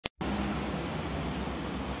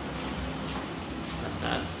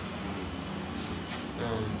start.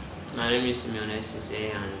 My name is Simeon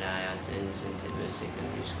and I attend St. Edward's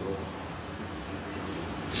Secondary School.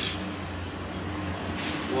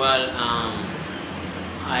 Well,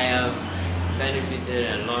 I have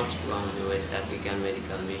benefited a lot from the West African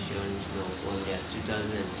Medical Mission, from their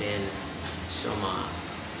 2010 summer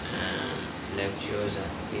lectures at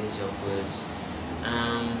Prince of Wales.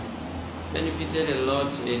 Benefited a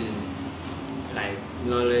lot in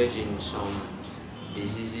knowledge in some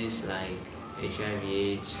diseases like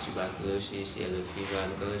HIV/AIDS, tuberculosis, yellow fever,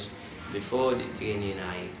 because before the training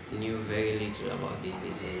I knew very little about these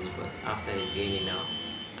diseases, but after the training now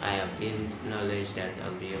I have gained knowledge that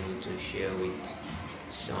I'll be able to share with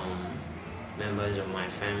some members of my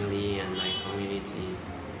family and my community,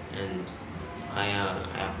 and I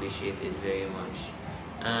appreciate it very much.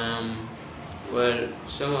 Well,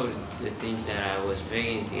 some of the things that I was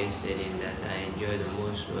very interested in that I enjoyed the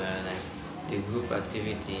most were like the group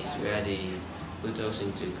activities where they put us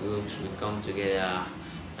into groups, we come together,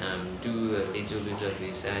 do a little bit of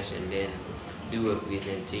research and then do a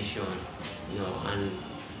presentation, and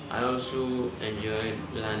I also enjoyed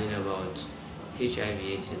learning about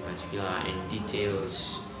HIV/AIDS in particular in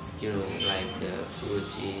details, like the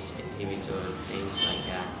protease inhibitor, things like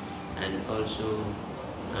that, and also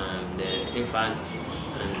the infant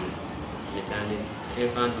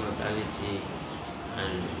mortality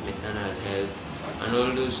and maternal health, and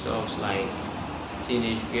all those stuffs like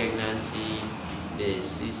teenage pregnancy, the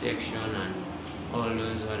C-section, and all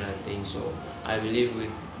those other things. So I believe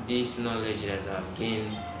with this knowledge that I've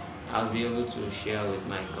gained, I'll be able to share with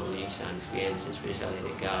my colleagues and friends, especially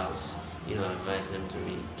the girls, advise them to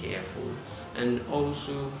be careful, and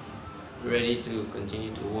also ready to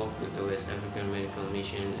continue to work with the West African Medical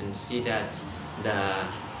Mission and see that the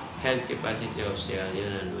health capacity of Sierra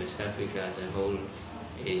Leone and West Africa as a whole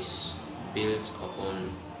is built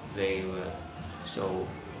upon very well. So,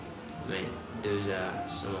 those are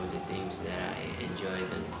some of the things that I enjoyed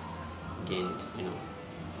and gained,